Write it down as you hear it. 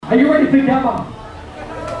Are you ready for Gammer?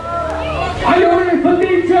 Are you ready for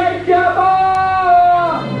DJ Gammer?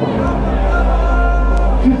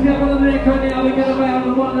 Just have a minute right now, we're gonna have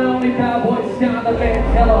the one and only bad boy sound of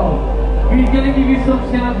Mantello. He's gonna give you some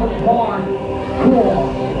sound from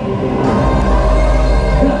hardcore.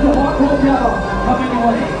 That's the hardcore Gammer coming your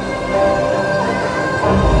way.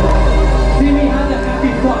 See me on the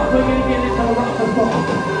happy spot, we're gonna get into the rock and roll.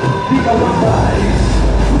 Think of one rise.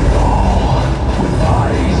 We fall, we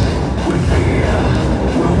fight, we fear,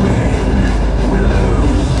 we win, we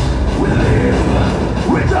lose, we live,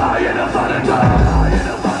 we die in a Thunderdome.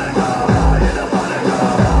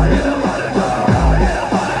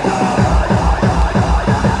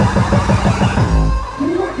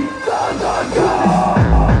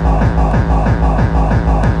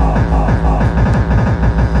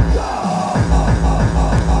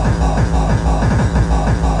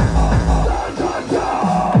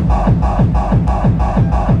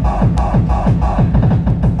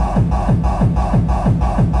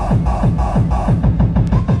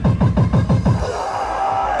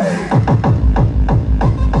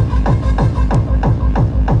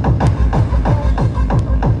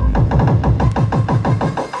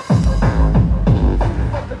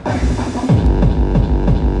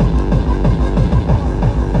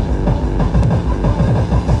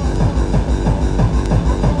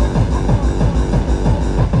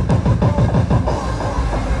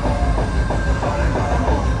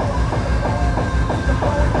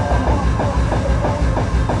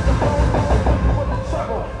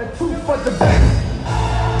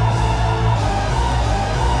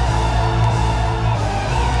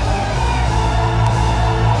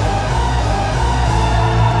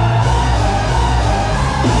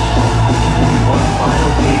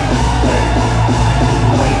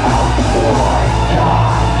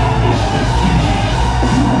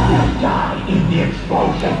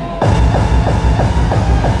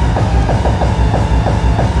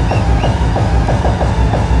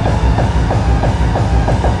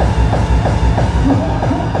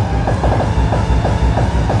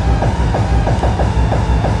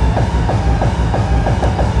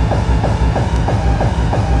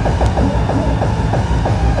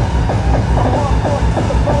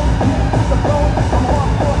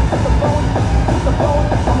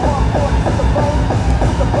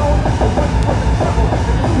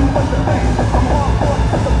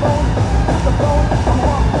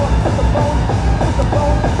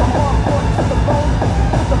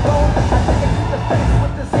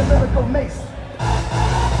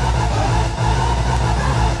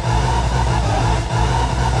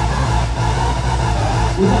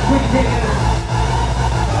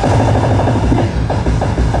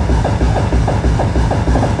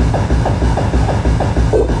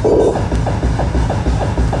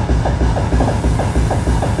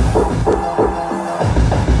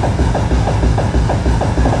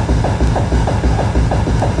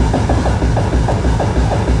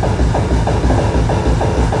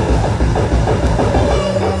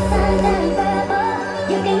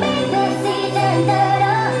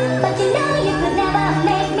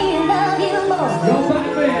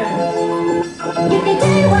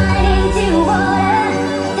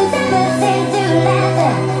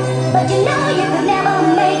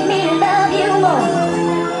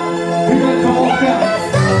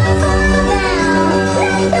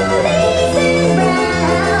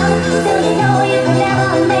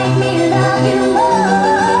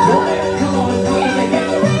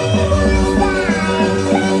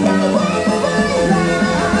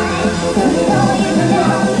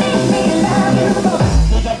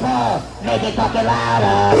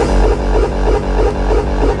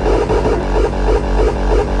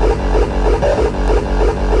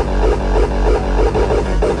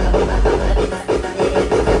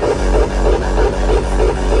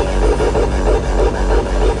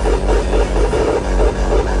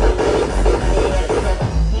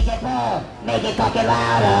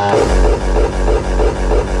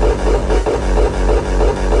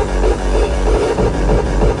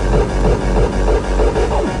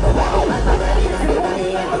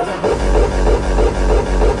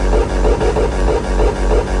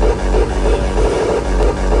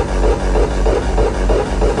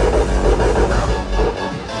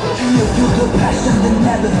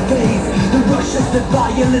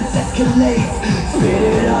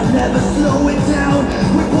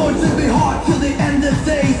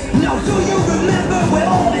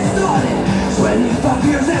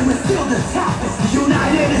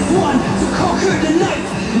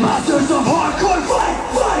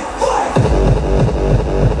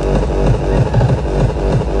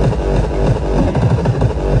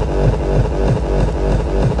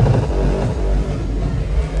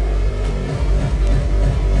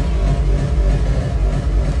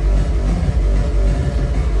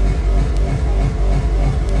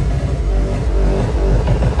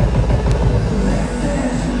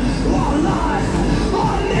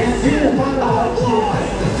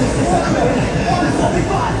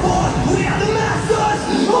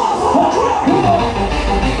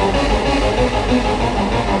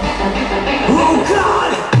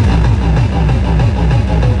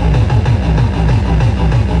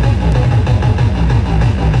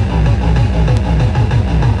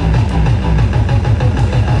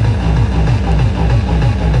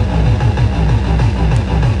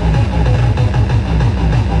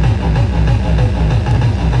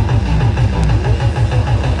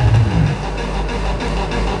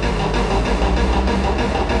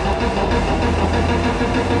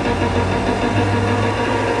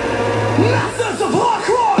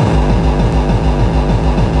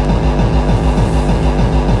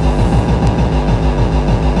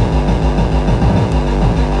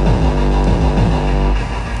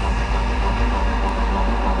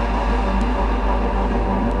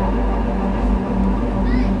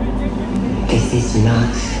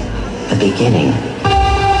 not the beginning.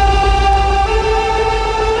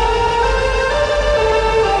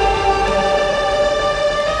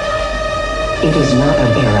 It is not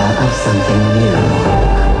an era of something new,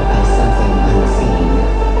 of something unseen.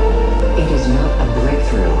 It is not a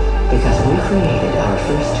breakthrough because we created our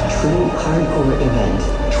first true hardcore event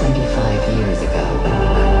 25 years ago.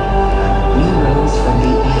 We rose from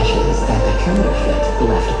the ashes that the counterfeit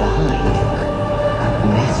left behind.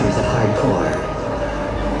 Masters of hardcore.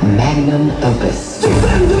 Magnum Opus.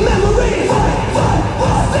 Defend the memory!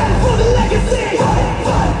 Stand for the legacy!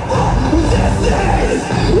 This is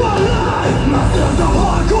one life! Masters of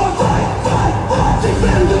hardcore!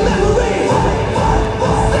 Defend the memory!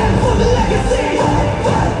 Stand for the legacy!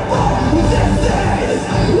 This is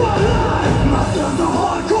one life! Masters of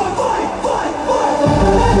hardcore!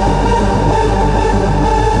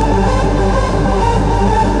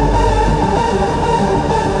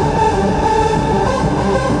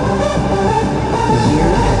 Year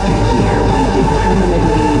after year, we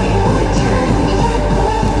determinedly returned.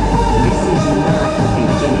 This is not the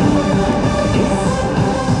beginning. This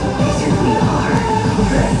is who we are.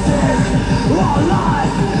 This is our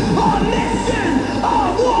life, our mission, our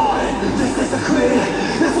war. This is the creed.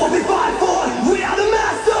 It's what we fight for. We are the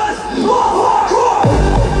masters of hardcore.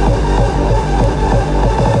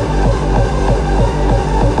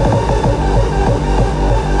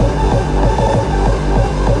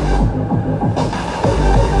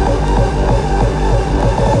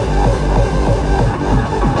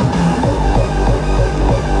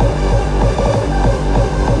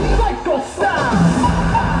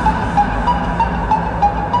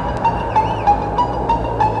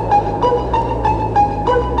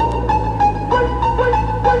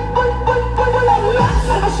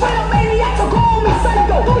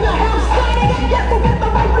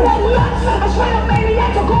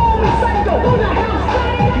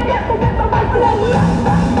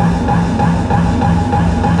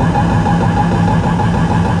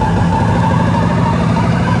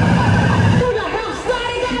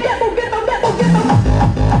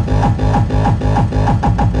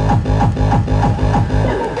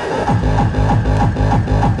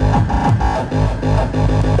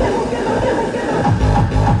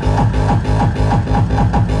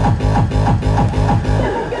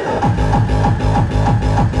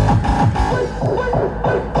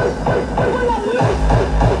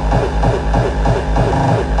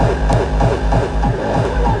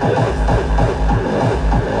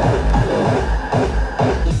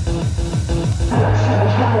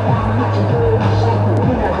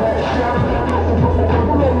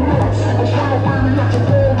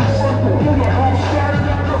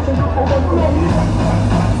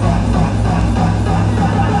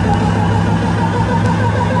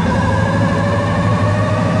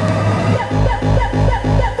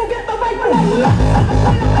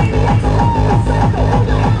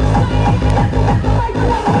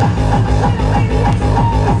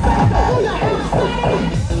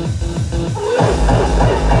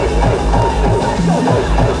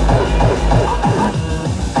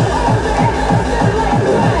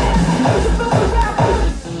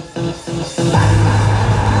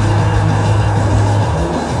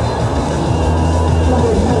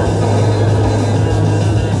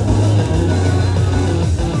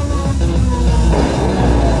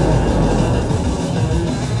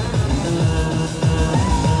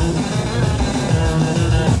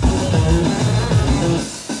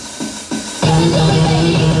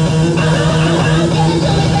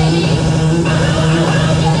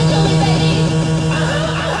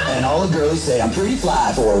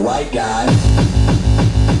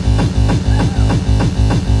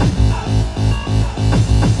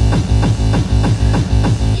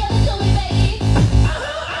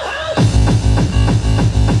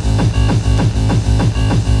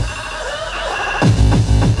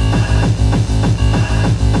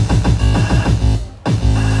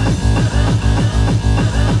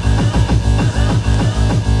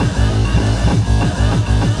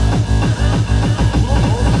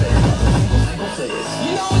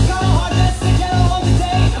 You know it's kinda hard just to get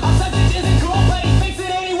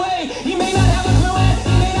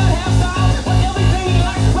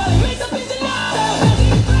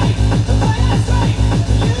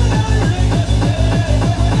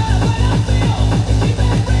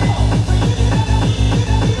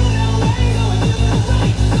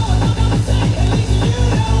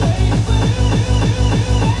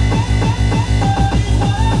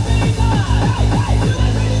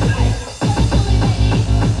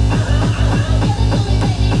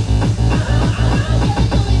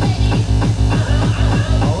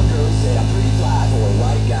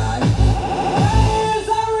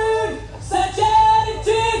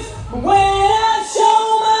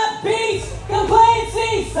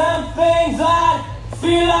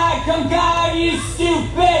on God, you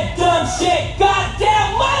stupid, dumb shit,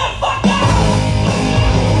 goddamn motherfucker!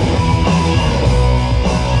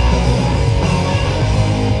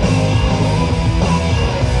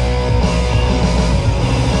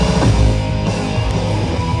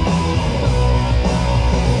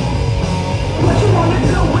 What you wanna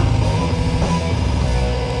do with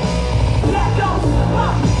that goes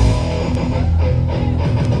up?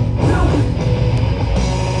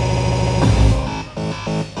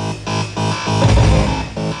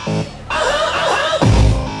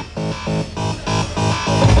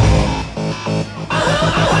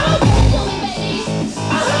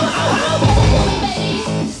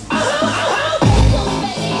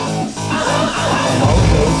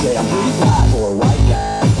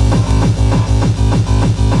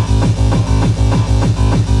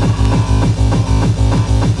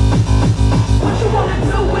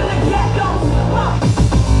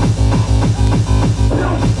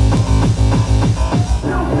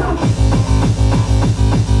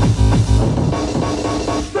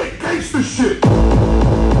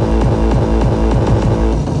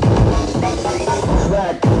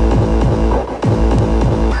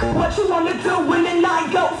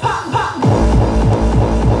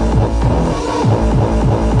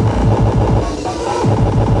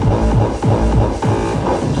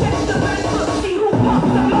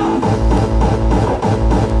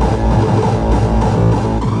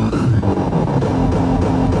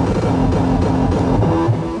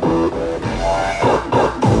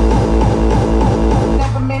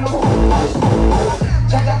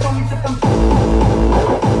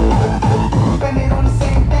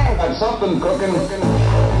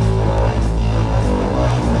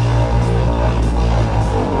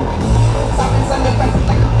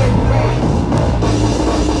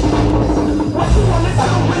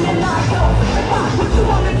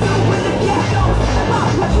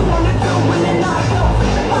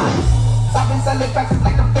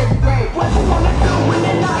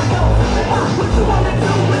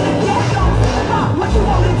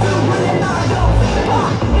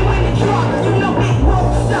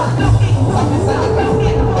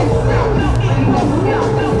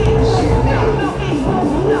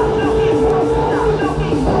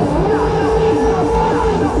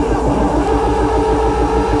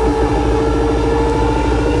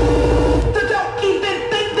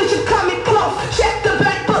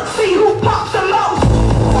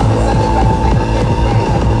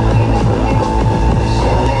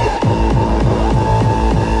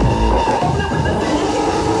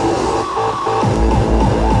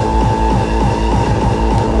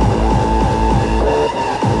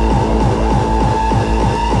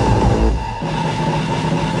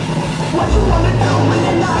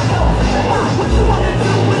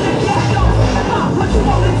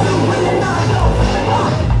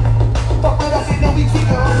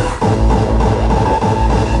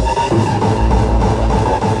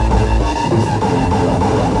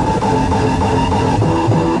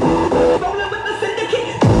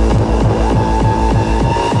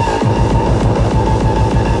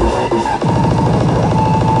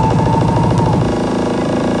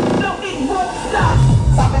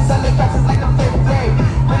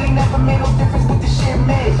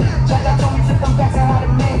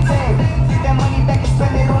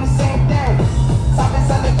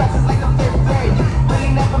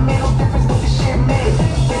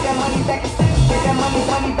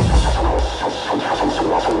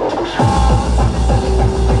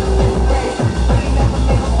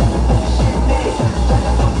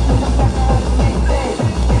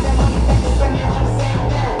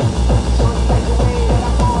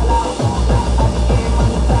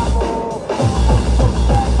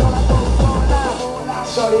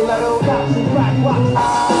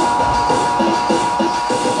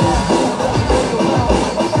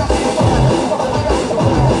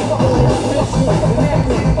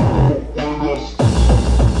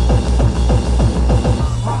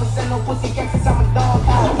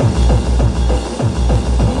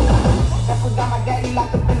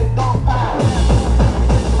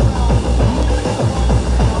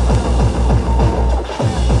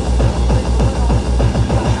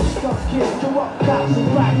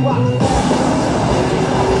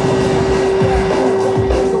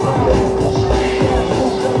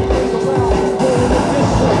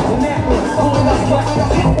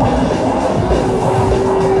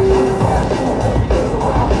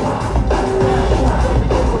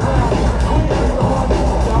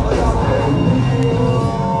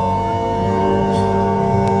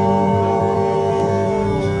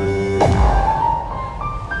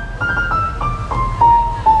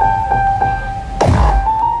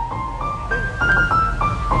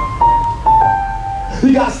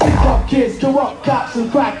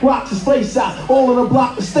 all in a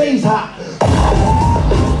block that stays hot.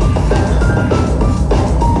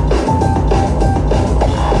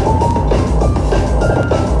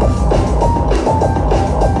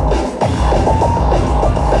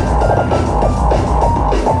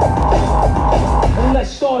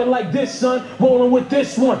 Started like this, son, rolling with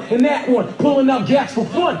this one and that one, pulling out gaps for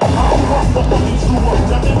fun.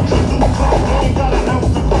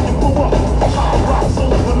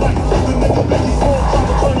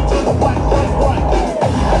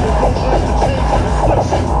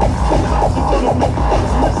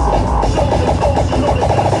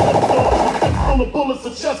 Bullets, a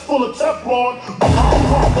chest full of Teflon.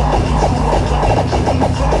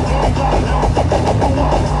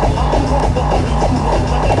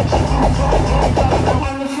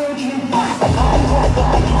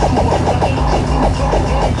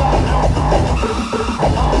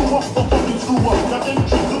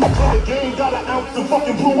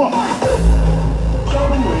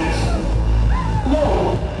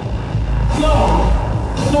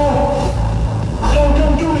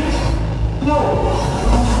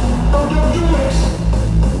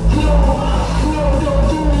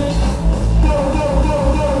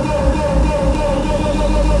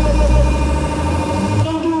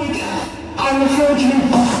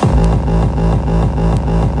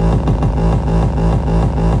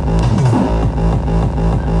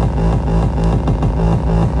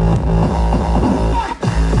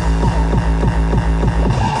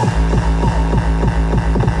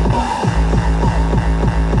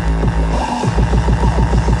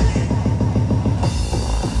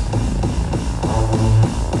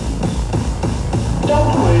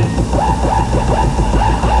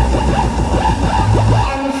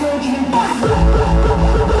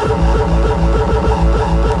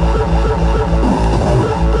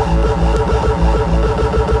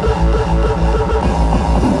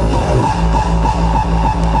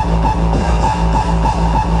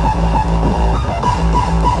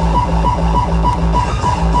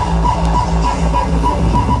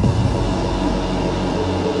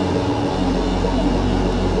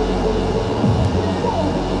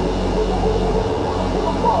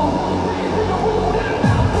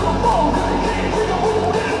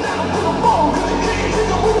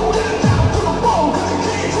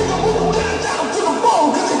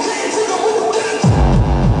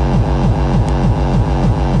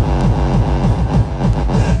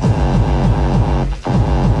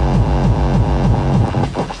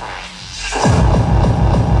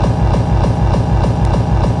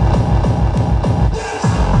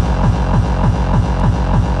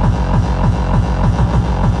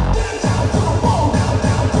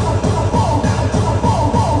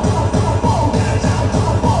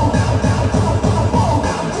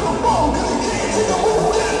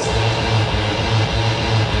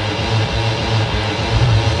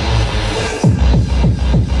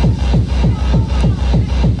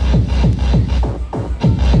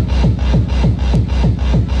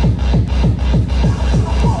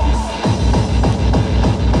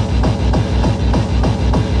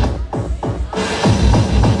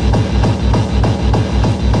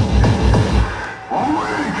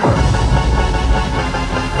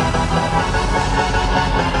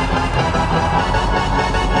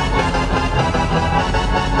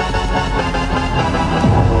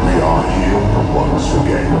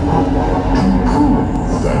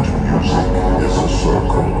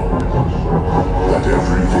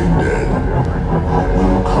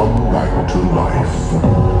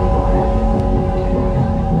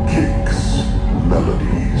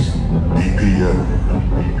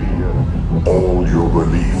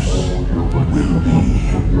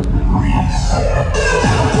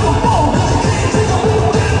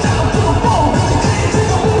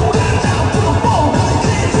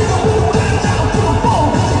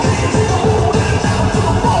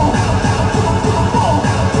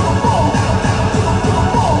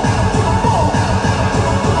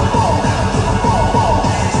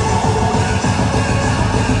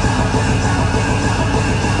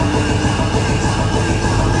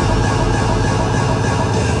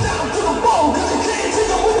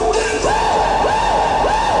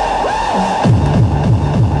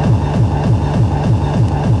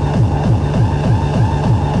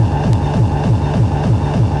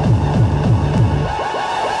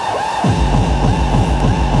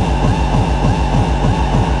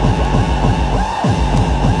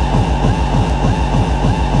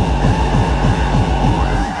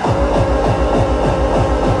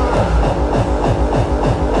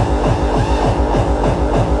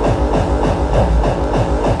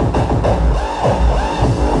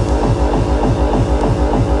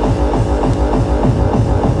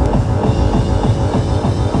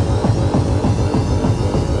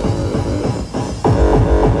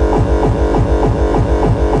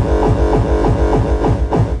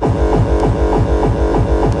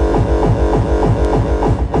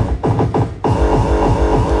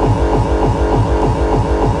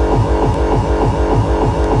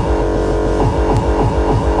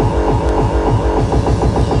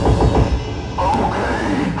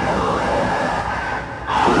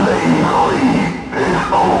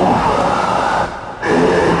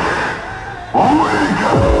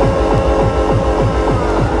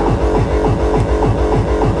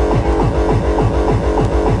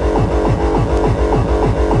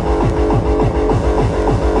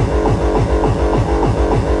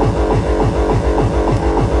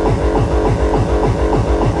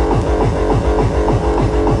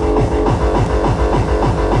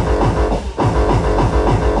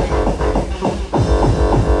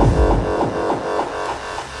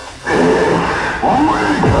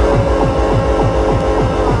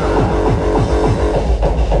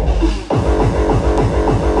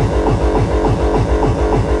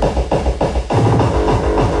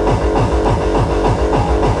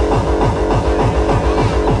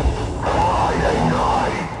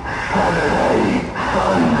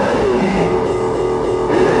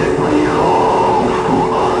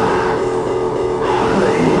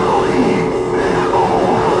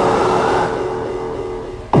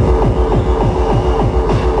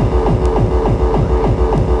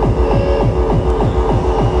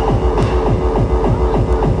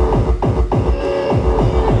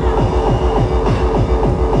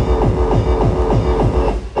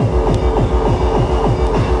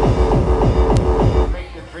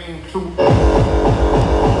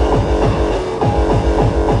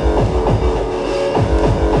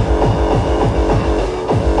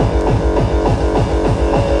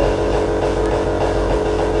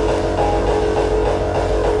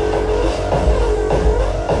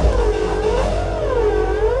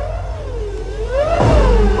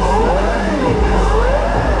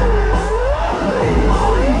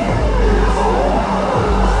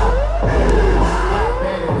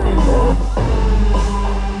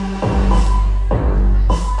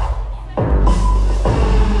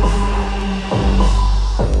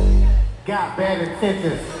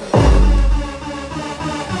 intentions.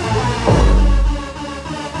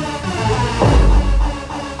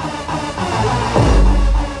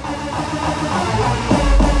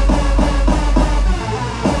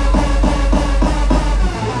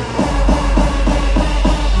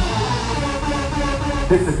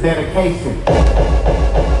 This is dedication.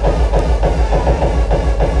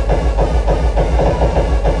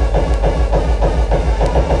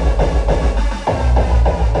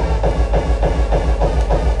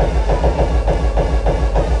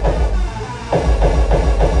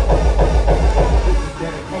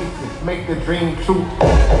 Make the dream true.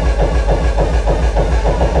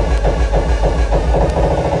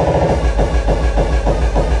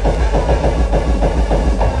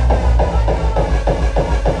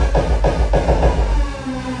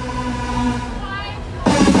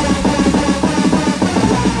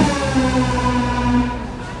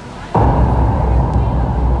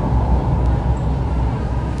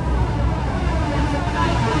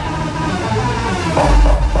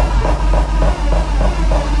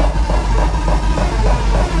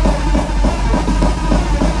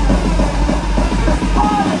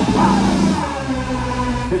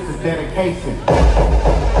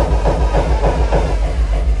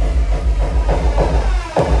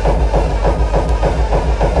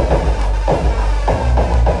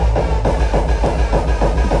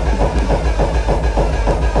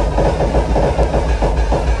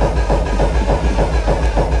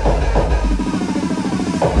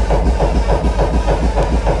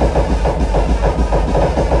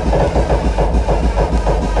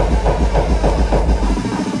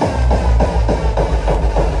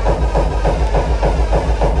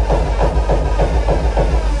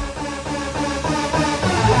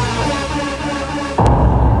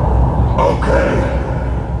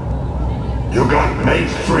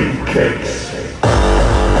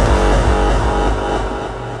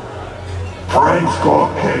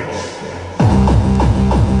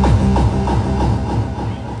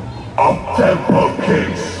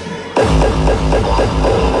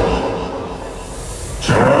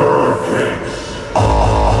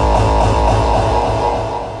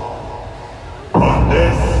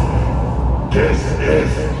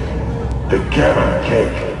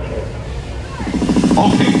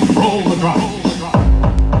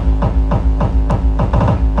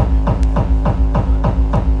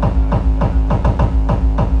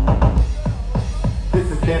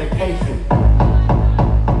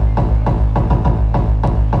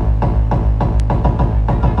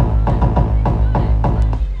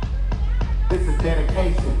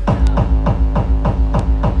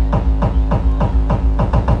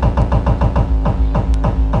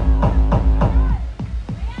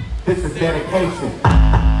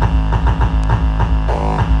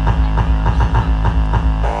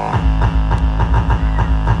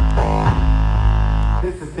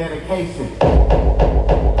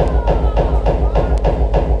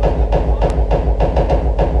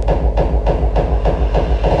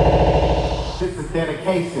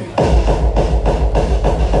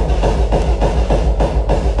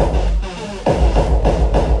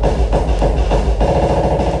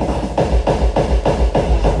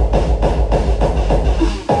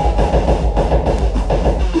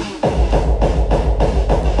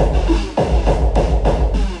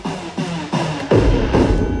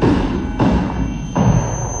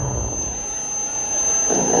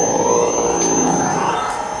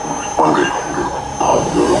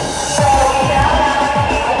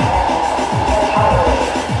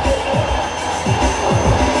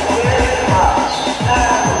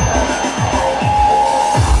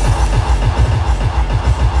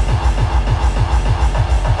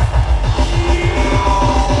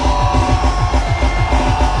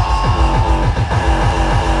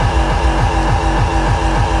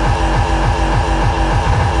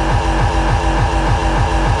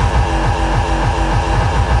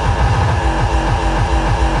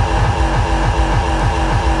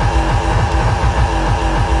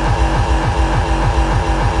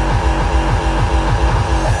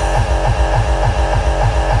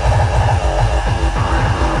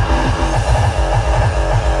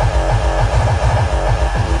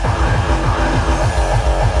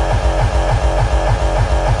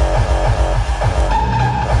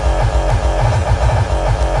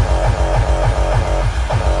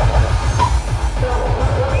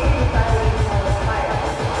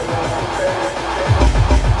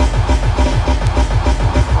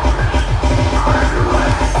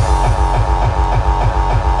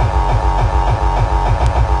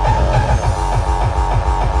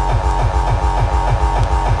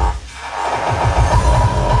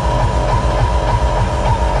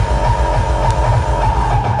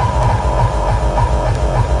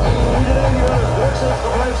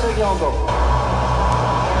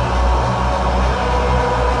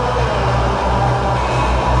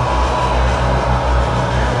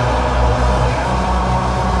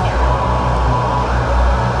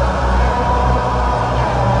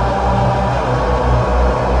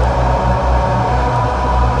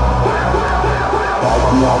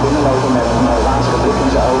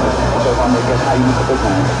 van ik ga iemand kapot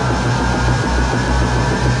maken.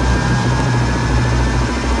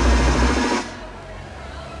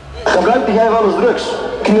 Gebruikte jij wel eens drugs?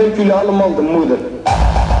 Kneep jullie allemaal de moeder.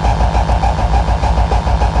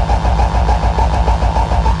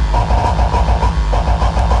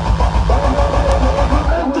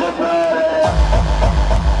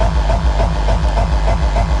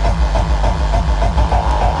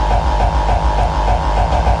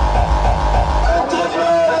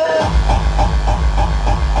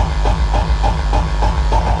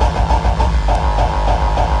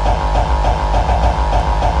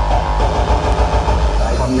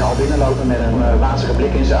 Binnenlopen met een wazige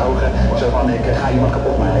blik in zijn ogen, zo van ik ga iemand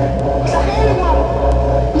kapot maken. Ik zeg eerlijk man,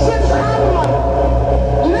 je zit schamen man.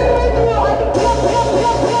 Je weet hoe je uit de klap.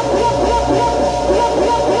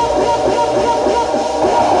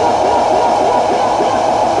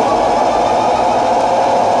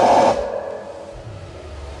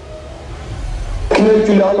 Kneep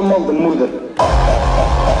jullie allemaal de moeder.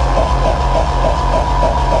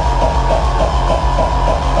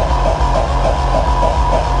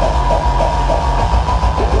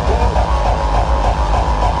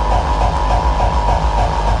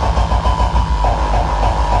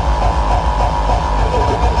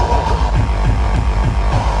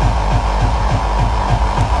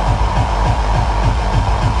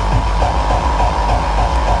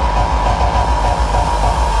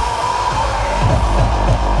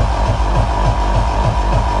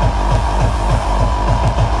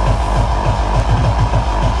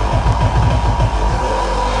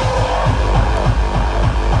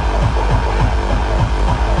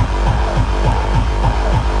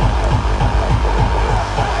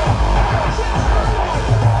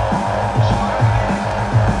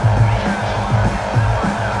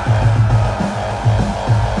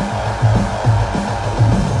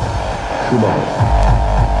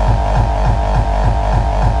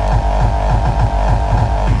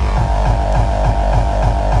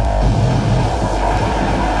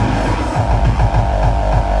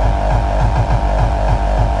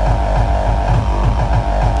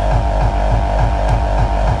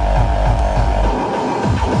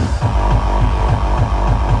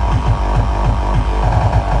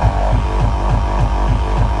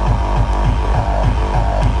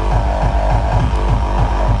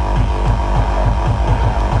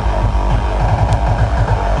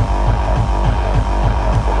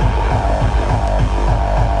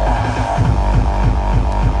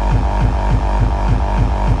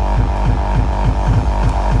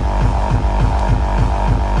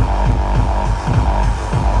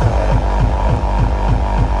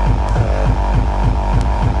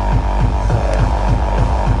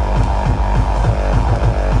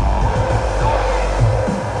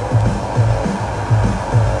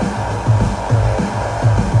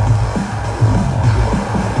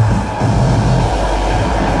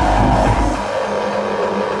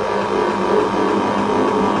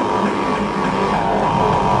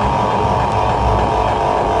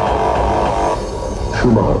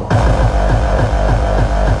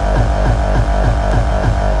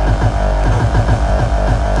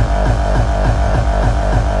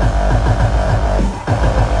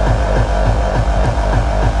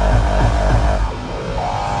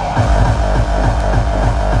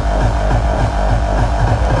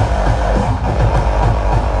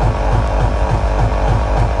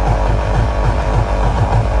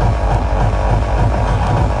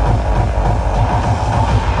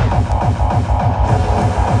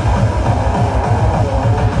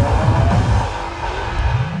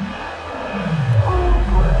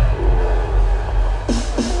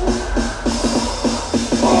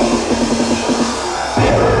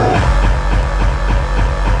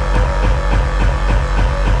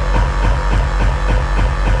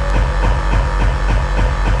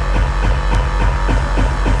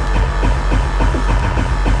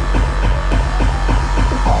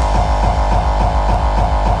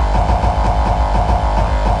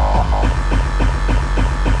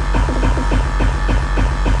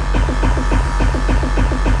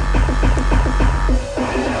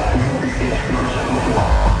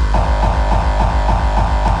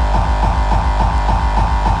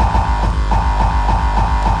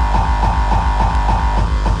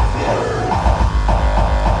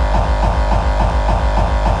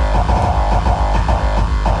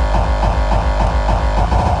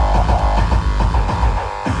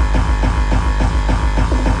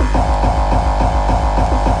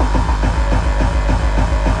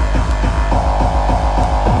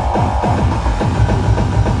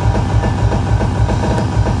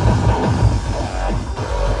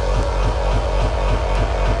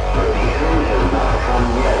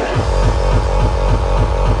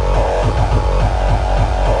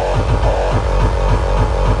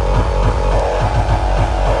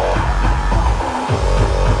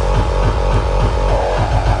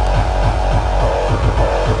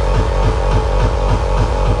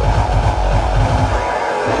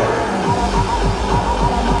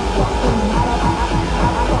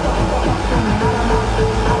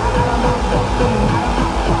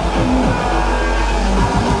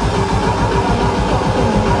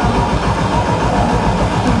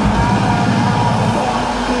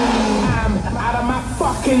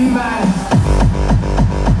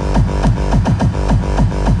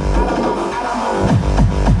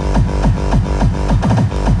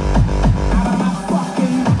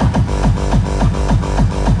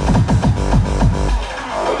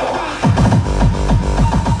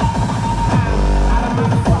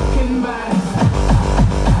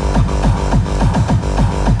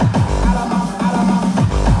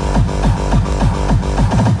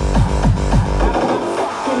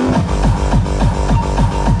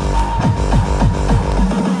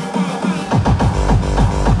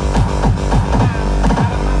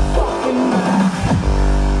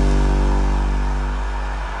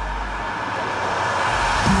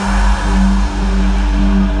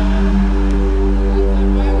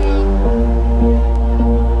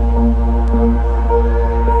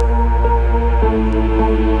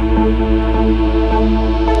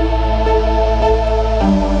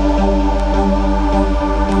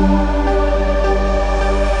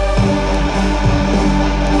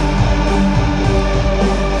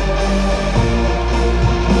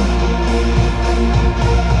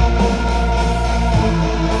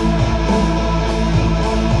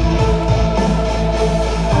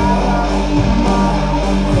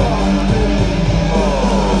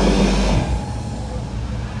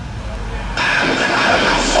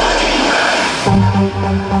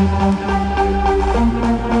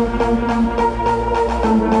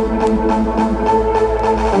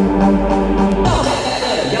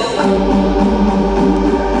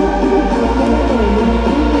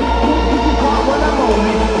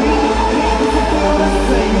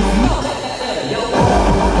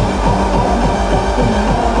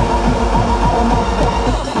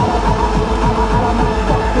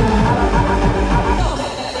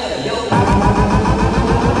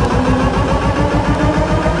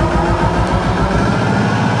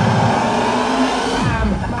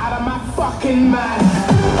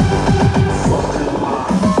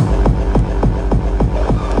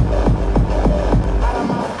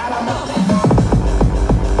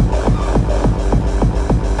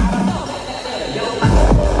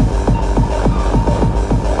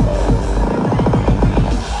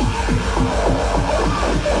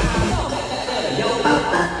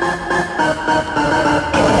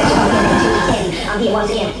 you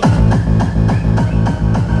once again.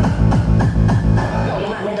 Your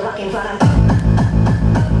mind with the rock in front.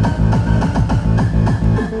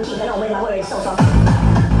 Keeping on with my words so soft.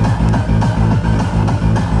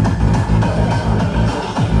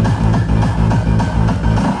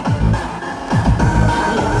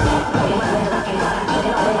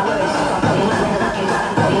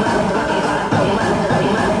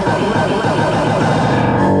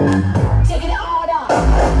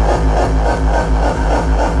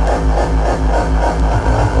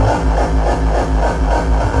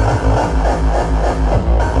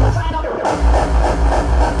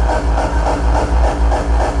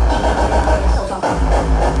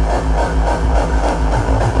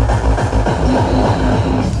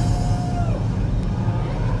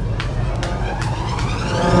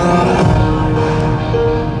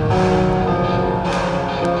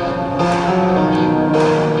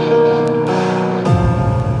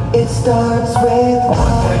 Starts with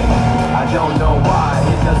one thing. I don't know why.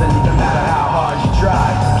 It doesn't even matter how hard you try.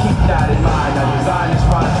 Keep that in mind. I designed this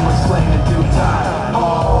rhyme to explain in due time.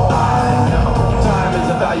 All I know, time is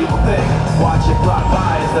a valuable thing. Watch it fly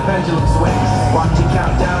by as the pendulum swings. Watch it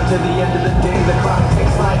count down to the end of the day. The clock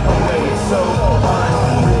takes life away. It's so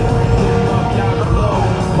unreal. Up down below.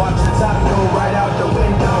 Watch the time go right out the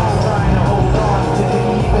window. Trying to hold on to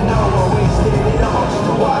didn't even know I wasted it all just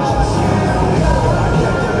to watch the studio. I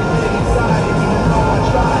kept everything inside, and even though I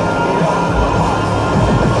tried, it all fell apart.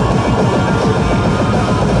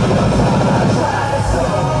 I tried so.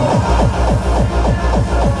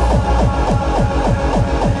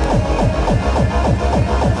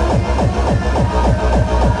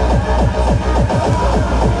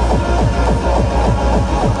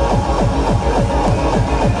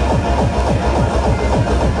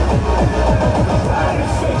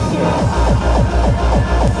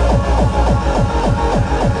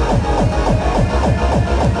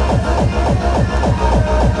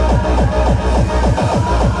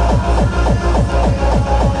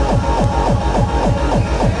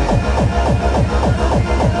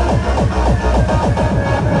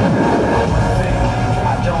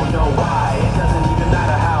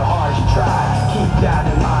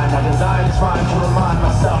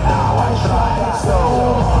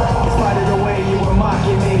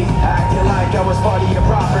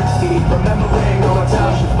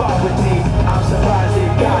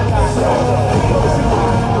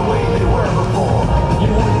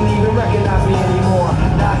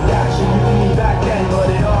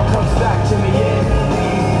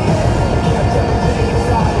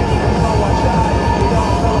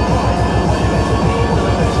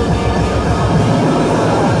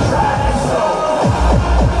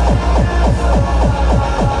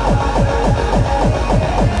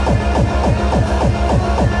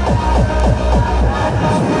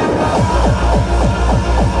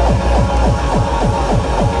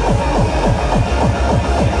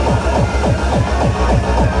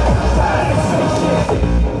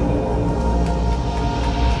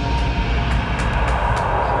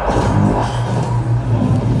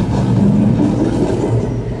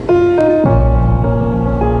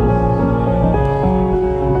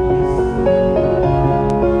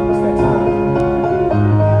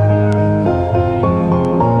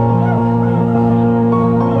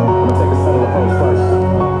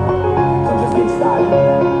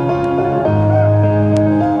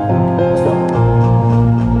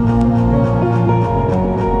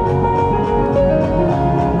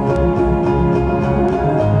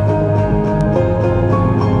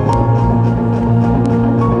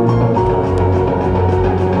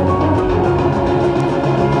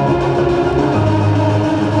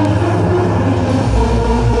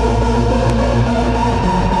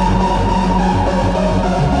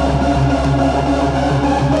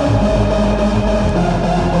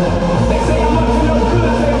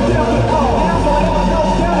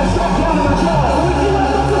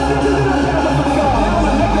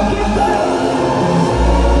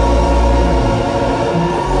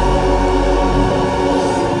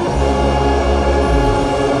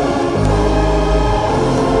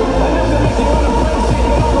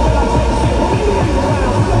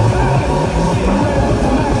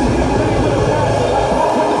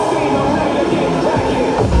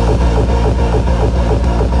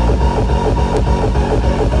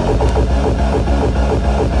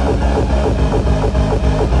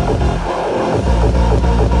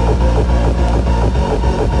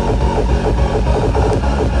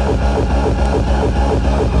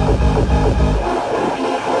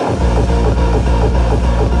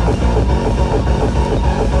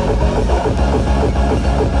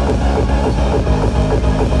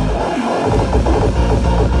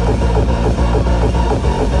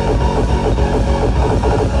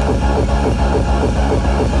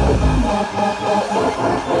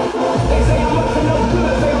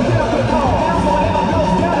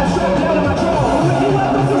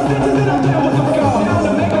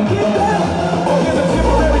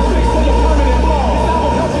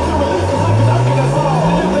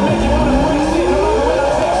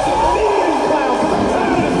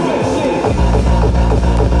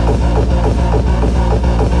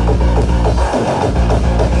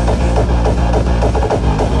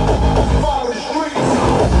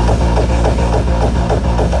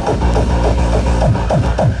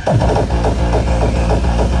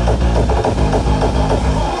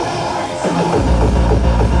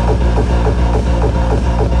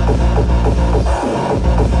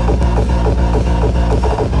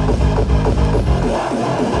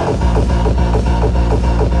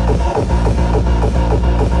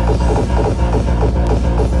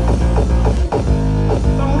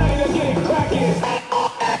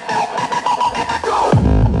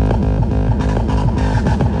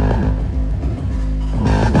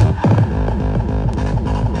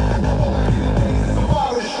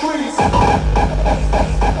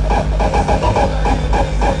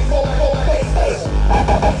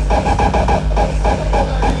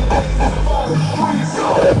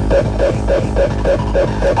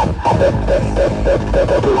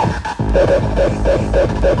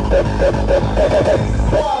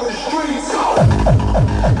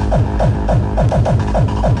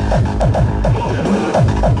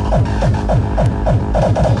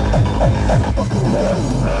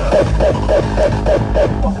 Motherfucking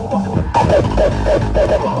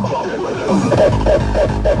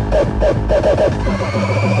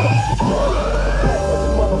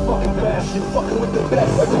bastard, fucking with the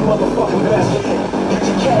best, like a motherfucking bastard. Get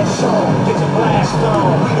your cash on, get your blast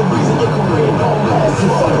on. We the reason your career don't last. You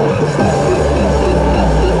fucking with the best.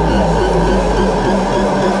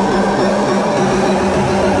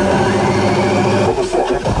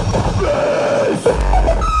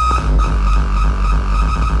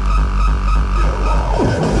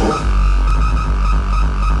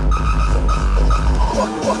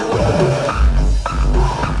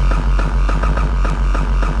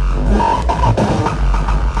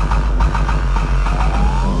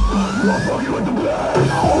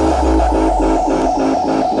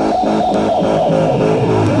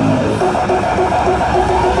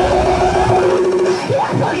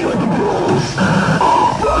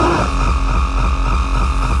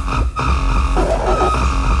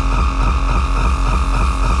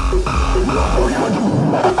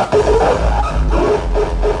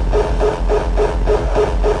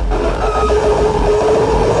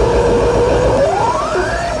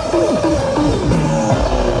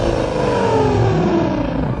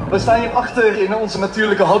 We staan hier achter in onze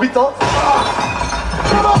natuurlijke habitat.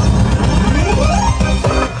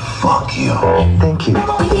 Fuck you. Thank you.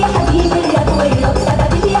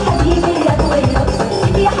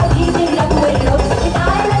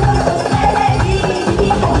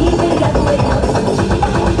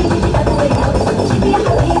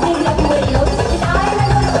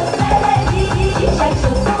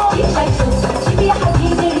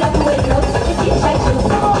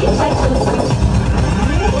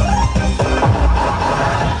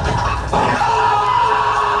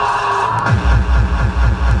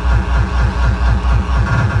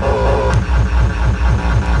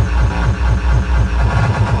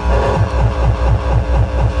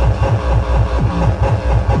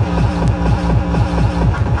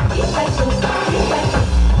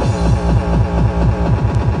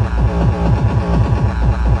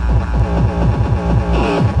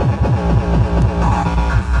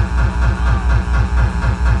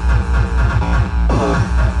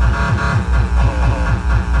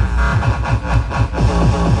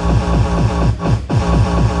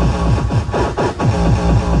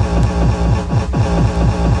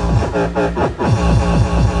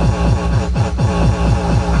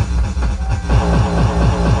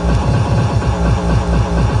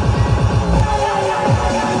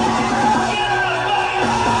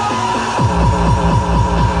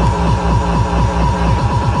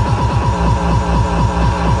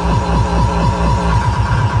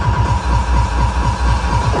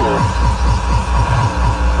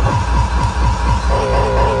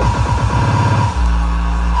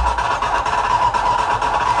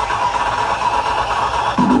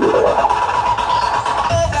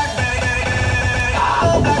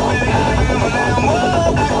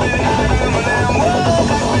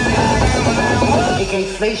 Ik eet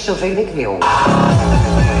vlees zoveel ik wil.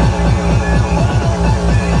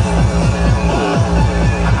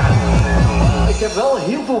 Ik heb wel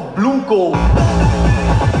heel veel bloemkool.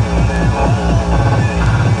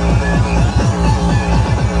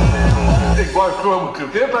 Ik wou gewoon een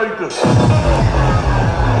kroket eten.